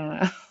now? I don't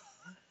know.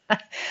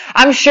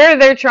 I'm sure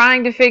they're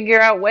trying to figure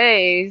out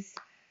ways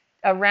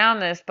around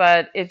this,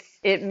 but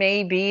it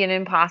may be an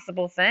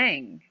impossible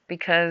thing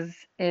because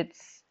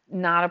it's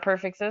not a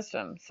perfect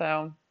system.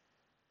 So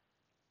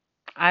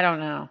I don't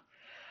know.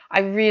 I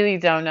really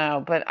don't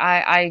know, but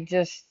I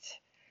just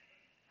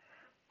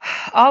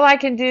all I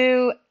can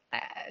do uh,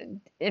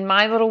 in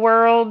my little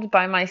world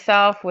by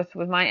myself with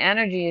my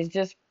energy is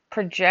just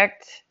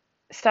project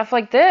stuff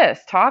like this,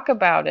 talk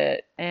about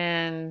it.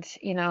 And,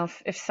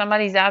 if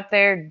somebody's out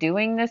there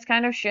doing this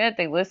kind of shit,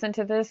 they listen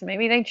to this,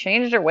 maybe they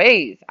change their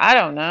ways. I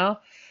don't know.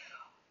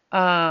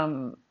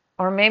 Um,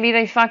 or maybe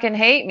they fucking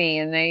hate me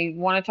and they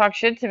want to talk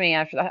shit to me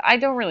after that. I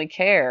don't really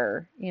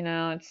care,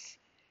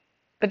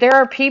 but there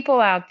are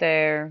people out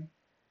there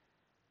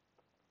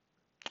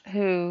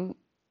who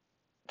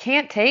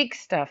can't take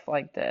stuff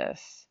like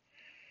this.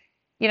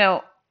 You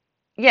know,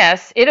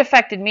 yes, it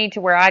affected me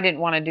to where I didn't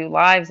want to do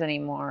lives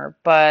anymore,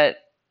 but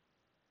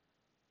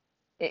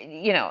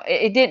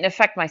it didn't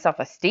affect my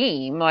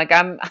self-esteem. Like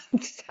I'm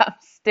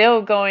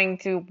still going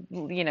to,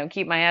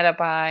 keep my head up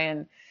high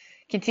and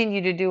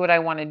continue to do what I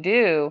want to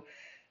do.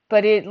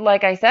 But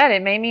like I said,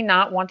 it made me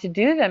not want to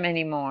do them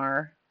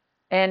anymore.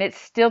 And it's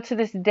still to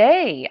this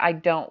day, I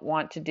don't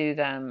want to do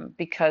them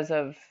because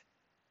of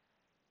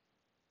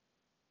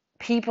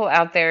people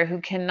out there who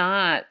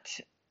cannot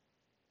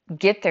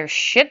get their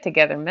shit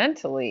together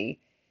mentally.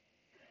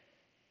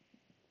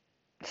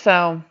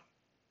 So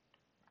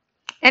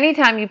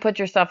anytime you put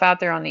yourself out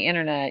there on the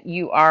internet,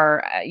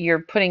 you're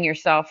putting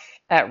yourself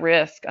at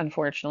risk,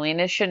 unfortunately. And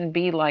it shouldn't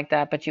be like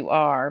that, but you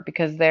are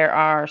because there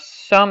are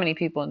so many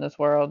people in this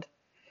world.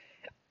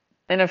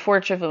 And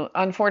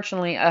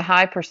unfortunately, a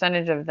high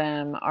percentage of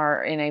them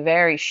are in a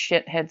very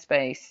shit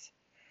headspace.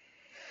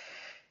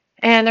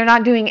 And they're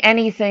not doing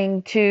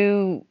anything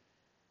to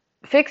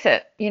fix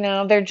it.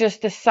 They're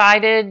just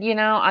decided,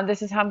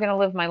 this is how I'm going to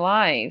live my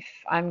life.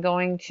 I'm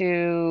going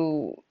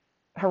to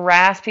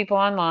harass people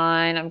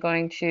online. I'm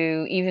going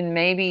to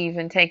maybe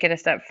even take it a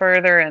step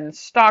further and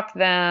stalk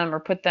them or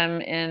put them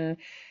in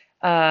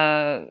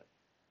a,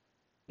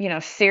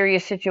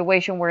 serious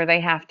situation where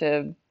they have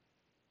to,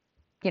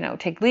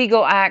 take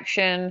legal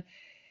action.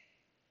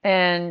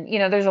 And,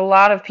 there's a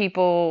lot of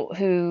people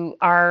who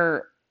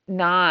are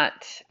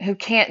not, who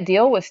can't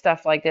deal with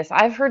stuff like this.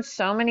 I've heard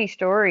so many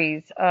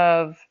stories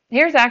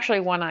here's actually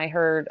one I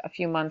heard a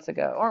few months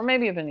ago, or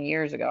maybe even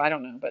years ago. I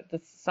don't know, but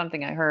this is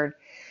something I heard.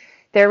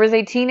 There was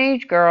a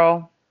teenage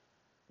girl,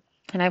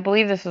 and I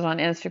believe this was on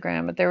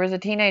Instagram, but there was a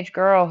teenage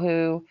girl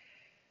who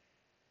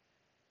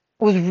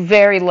was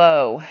very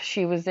low.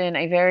 She was in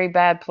a very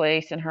bad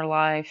place in her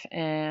life,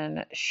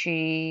 and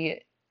she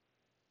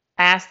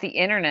asked the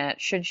internet,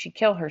 should she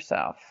kill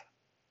herself?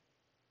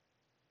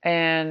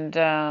 And,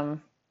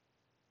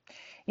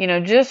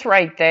 just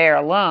right there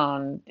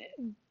alone,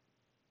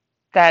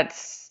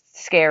 that's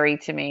scary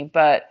to me.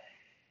 But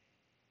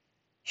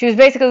she was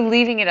basically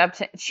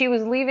she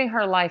was leaving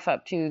her life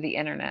up to the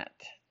internet.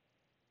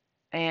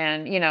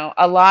 And,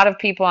 a lot of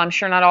people, I'm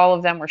sure not all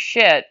of them were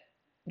shit.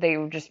 They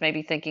were just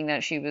maybe thinking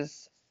that she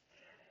was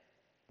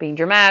being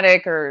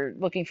dramatic or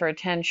looking for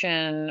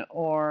attention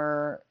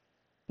or,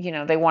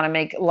 they want to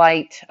make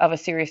light of a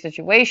serious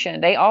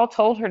situation. They all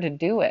told her to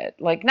do it.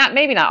 Like,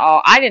 maybe not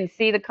all. I didn't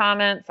see the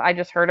comments. I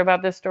just heard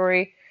about this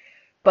story.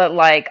 But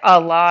like a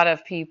lot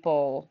of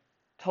people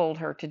told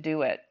her to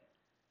do it.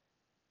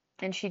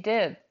 And she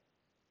did.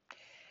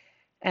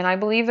 And I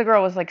believe the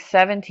girl was like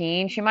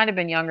 17. She might have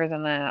been younger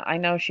than that. I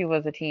know she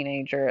was a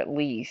teenager at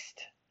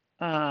least.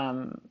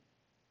 Um,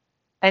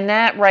 and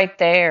that right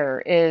there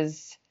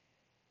is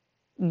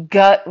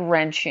gut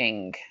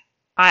wrenching.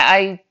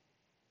 I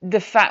the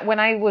fact when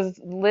I was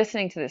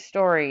listening to this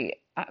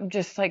story, I'm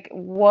just like,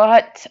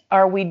 what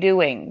are we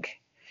doing?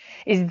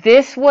 Is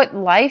this what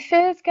life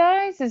is,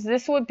 guys? Is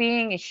this what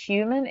being a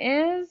human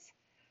is?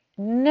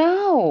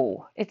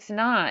 No, it's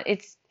not.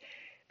 It's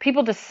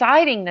people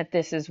deciding that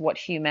this is what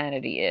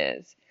humanity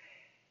is.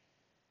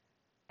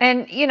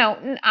 And,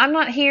 I'm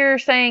not here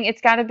saying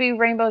it's got to be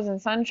rainbows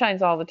and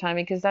sunshines all the time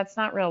because that's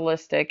not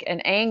realistic.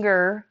 And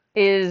anger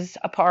is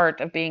a part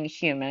of being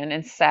human,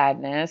 and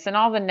sadness and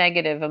all the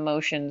negative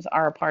emotions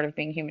are a part of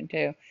being human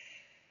too.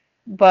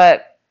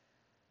 But,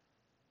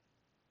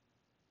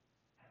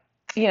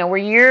 where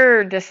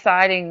you're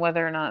deciding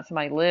whether or not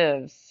somebody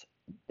lives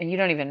and you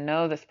don't even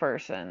know this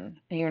person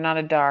and you're not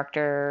a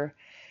doctor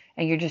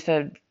and you're just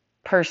a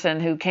person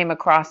who came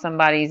across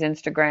somebody's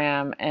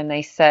Instagram and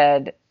they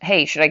said,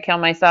 "Hey, should I kill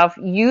myself?"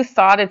 You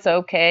thought it's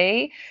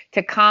okay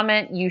to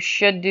comment you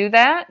should do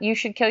that. You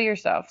should kill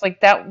yourself.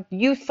 Like that,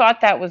 you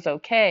thought that was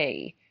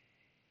okay.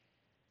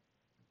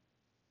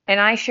 And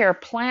I share a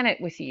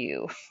planet with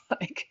you.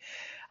 Like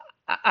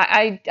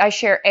I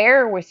share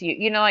air with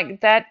you.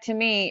 Like that to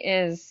me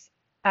is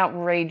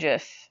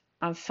outrageous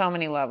on so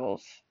many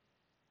levels.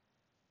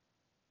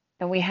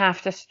 And we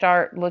have to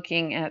start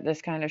looking at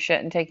this kind of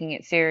shit and taking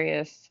it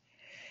serious.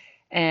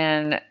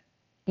 And,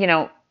 you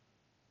know,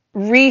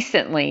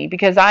 recently,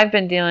 because I've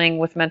been dealing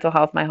with mental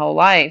health my whole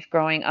life,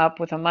 growing up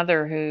with a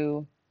mother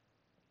who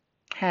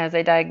has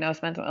a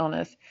diagnosed mental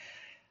illness,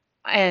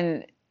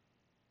 and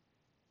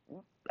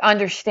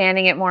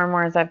understanding it more and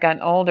more as I've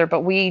gotten older,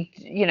 but we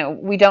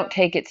don't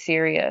take it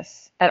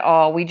serious at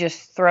all. We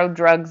just throw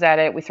drugs at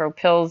it, we throw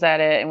pills at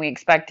it, and we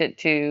expect it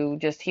to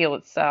just heal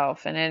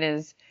itself. And it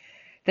is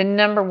the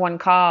number one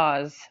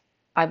cause,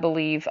 I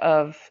believe,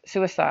 of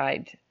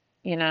suicide,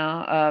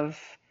 of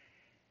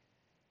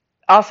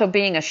also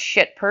being a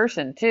shit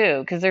person too,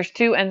 because there's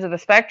two ends of the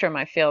spectrum.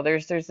 I feel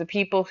there's the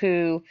people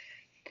who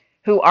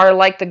are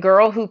like the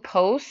girl who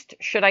posts,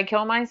 "Should I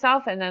kill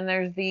myself?" And then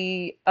there's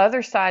the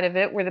other side of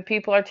it where the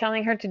people are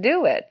telling her to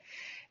do it.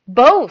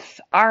 Both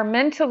are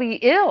mentally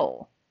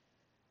ill.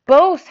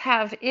 Both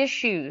have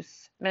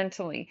issues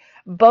mentally.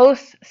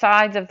 Both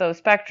sides of those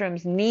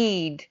spectrums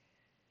need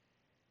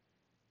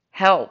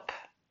help.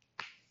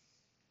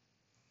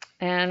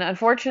 And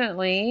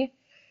unfortunately,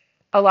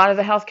 a lot of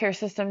the healthcare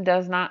system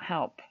does not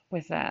help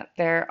with that.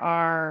 There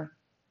are,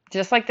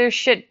 just like there's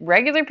shit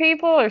regular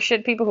people or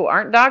shit people who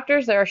aren't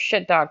doctors, there are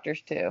shit doctors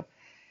too.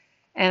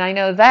 And I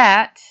know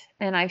that,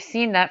 and I've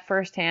seen that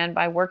firsthand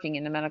by working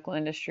in the medical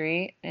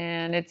industry,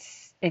 and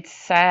it's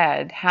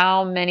sad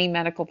how many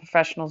medical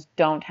professionals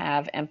don't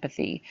have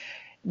empathy,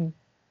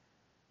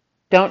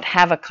 don't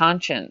have a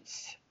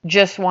conscience,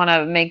 just want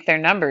to make their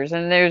numbers.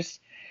 And there's,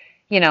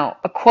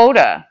 a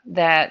quota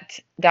that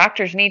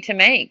doctors need to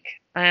make.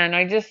 And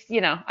I just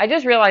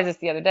realized this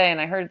the other day,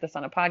 and I heard this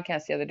on a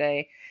podcast the other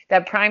day,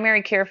 that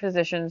primary care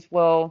physicians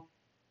will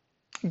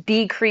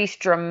decrease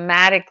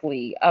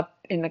dramatically up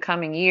in the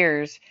coming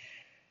years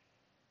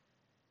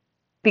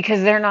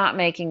because they're not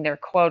making their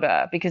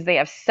quota, because they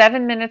have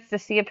 7 minutes to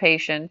see a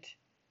patient.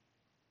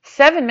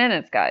 7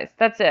 minutes, guys,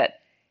 that's it.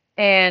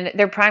 And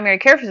they're primary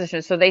care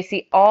physicians, so they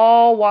see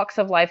all walks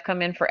of life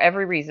come in for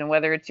every reason,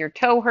 whether it's your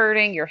toe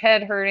hurting, your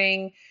head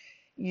hurting,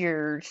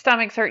 your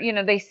stomach's hurt,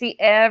 they see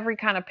every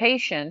kind of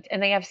patient,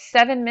 and they have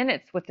 7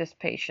 minutes with this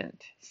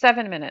patient.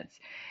 7 minutes.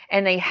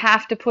 And they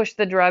have to push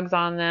the drugs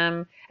on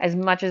them as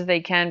much as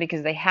they can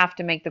because they have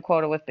to make the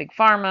quota with Big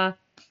Pharma.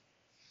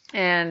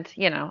 And,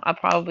 I'll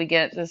probably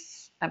get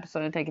this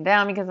episode taken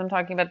down because I'm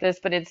talking about this,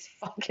 but it's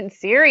fucking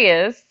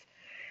serious.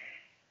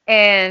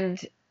 And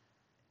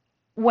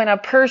when a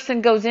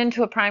person goes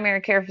into a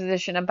primary care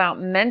physician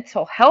about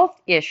mental health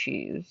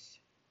issues,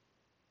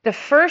 the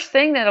first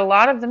thing that a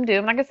lot of them do,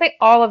 I'm not going to say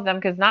all of them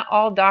because not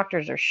all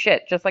doctors are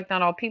shit, just like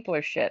not all people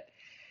are shit.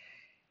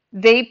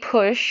 They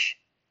push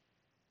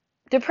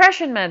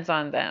depression meds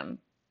on them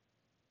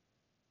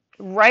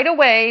right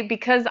away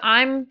because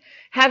I'm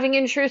having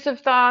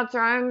intrusive thoughts or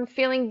I'm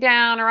feeling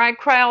down or I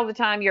cry all the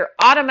time. You're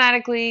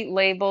automatically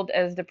labeled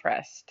as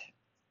depressed.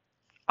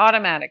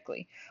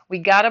 Automatically. We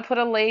got to put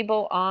a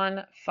label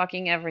on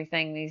fucking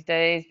everything these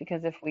days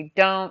because if we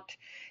don't,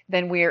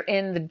 then we're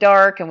in the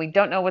dark and we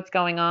don't know what's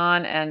going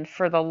on. And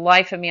for the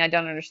life of me, I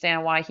don't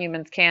understand why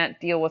humans can't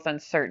deal with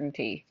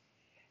uncertainty.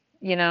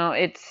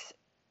 It's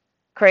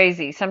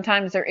crazy.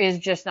 Sometimes there is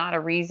just not a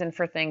reason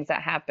for things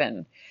that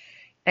happen.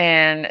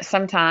 And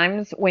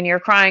sometimes when you're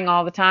crying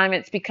all the time,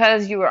 it's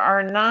because you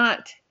are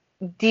not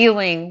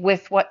dealing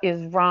with what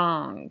is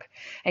wrong.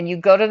 And you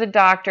go to the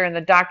doctor, and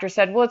the doctor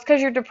said, "Well, it's because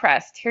you're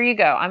depressed. Here you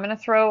go. I'm going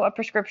to throw a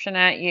prescription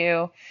at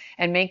you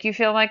and make you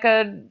feel like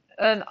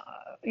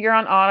you're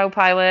on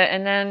autopilot.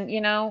 And then,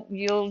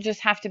 you'll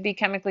just have to be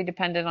chemically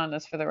dependent on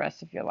this for the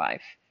rest of your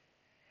life."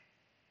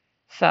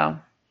 So,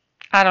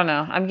 I don't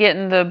know. I'm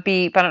getting the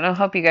beep. I don't know.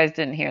 Hope you guys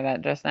didn't hear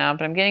that just now,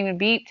 but I'm getting the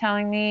beep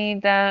telling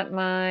me that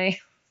my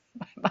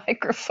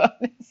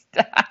microphone is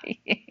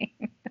dying.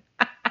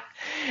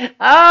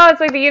 Oh,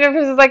 it's like the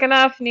universe is like,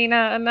 enough,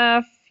 Nina,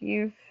 enough.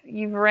 You've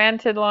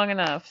ranted long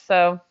enough.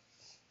 So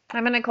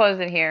I'm gonna close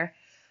it here.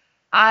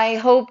 I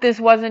hope this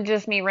wasn't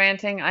just me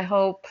ranting. I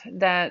hope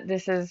that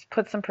this has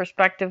put some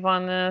perspective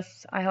on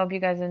this. I hope you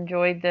guys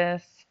enjoyed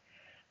this.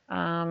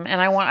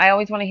 And I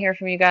always want to hear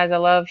from you guys. I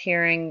love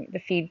hearing the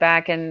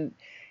feedback, and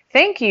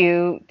thank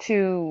you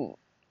to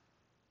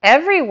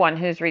everyone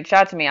who's reached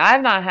out to me.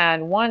 I've not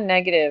had one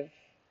negative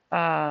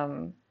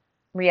um,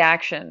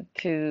 reaction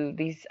to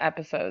these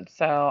episodes.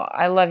 So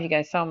I love you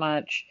guys so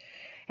much.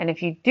 And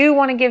if you do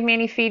want to give me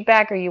any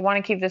feedback or you want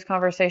to keep this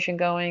conversation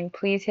going,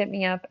 please hit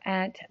me up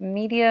at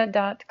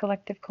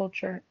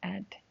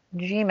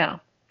media.collectiveculture@gmail.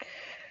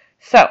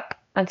 So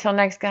until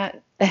next, guys,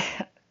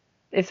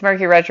 it's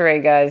Mercury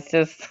retrograde, guys.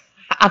 Just,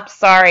 I'm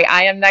sorry.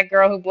 I am that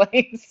girl who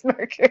blames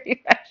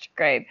Mercury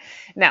retrograde.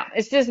 No,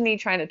 it's just me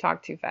trying to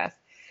talk too fast.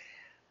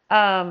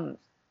 Um,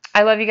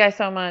 I love you guys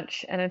so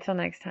much. And until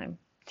next time,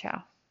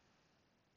 ciao.